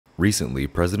Recently,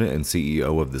 President and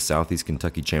CEO of the Southeast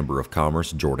Kentucky Chamber of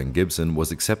Commerce, Jordan Gibson,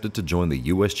 was accepted to join the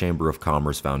U.S. Chamber of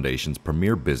Commerce Foundation's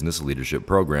Premier Business Leadership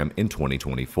Program in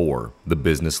 2024. The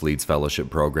Business Leads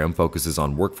Fellowship Program focuses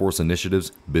on workforce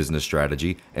initiatives, business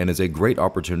strategy, and is a great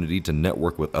opportunity to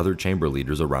network with other chamber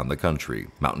leaders around the country.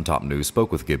 Mountaintop News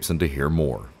spoke with Gibson to hear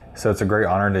more. So it's a great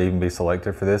honor to even be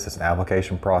selected for this. It's an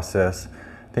application process.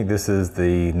 I think this is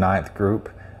the 9th group,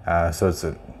 so it's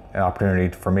an opportunity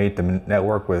for me to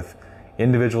network with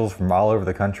individuals from all over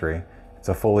the country. It's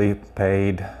a fully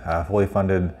paid, fully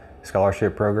funded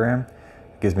scholarship program.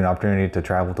 It gives me an opportunity to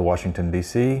travel to Washington,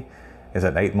 D.C. It's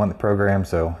an 8-month program,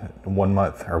 so 1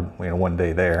 month or 1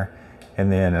 day there.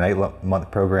 And then an 8-month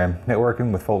program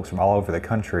networking with folks from all over the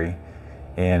country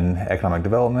in economic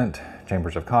development,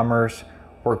 chambers of commerce,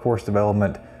 workforce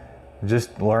development,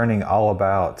 just learning all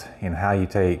about how you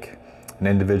take an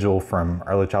individual from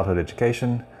early childhood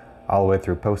education all the way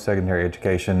through post-secondary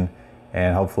education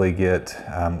and hopefully get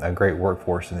a great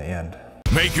workforce in the end.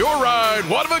 Make your ride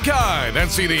one of a kind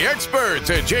and see the experts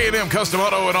at J&M Custom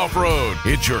Auto and Off-Road.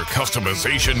 It's your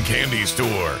customization candy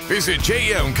store. Visit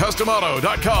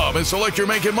jmcustomauto.com and select your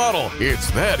make and model. It's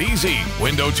that easy.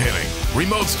 Window tinting,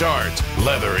 remote start,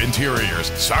 leather interiors,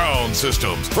 sound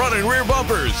systems, front and rear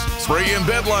bumpers, spray and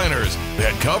bed liners,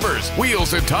 bed covers,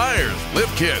 wheels and tires,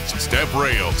 lift kits, step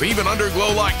rails, even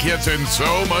underglow light kits, and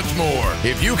so much more.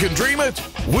 If you can dream it,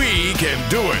 we can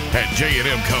do it at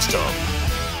J&M Custom.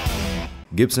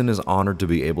 Gibson is honored to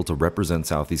be able to represent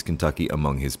Southeast Kentucky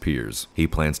among his peers. He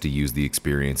plans to use the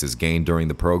experiences gained during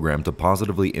the program to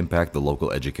positively impact the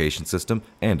local education system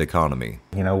and economy.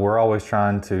 We're always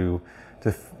trying to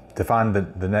find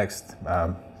the next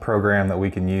program that we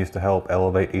can use to help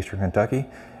elevate Eastern Kentucky.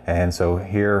 And so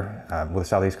here with the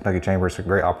Southeast Kentucky Chamber, it's a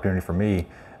great opportunity for me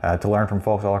to learn from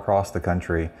folks all across the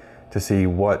country to see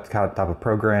what type of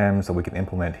programs that we can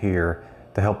implement here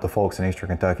to help the folks in Eastern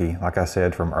Kentucky, like I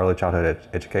said, from early childhood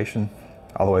education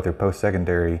all the way through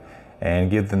post-secondary,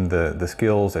 and give them the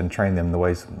skills and train them in the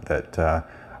ways that are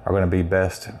going to be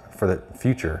best for the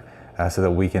future so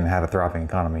that we can have a thriving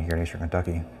economy here in Eastern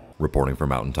Kentucky. Reporting for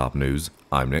Mountaintop News,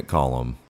 I'm Nick Collum.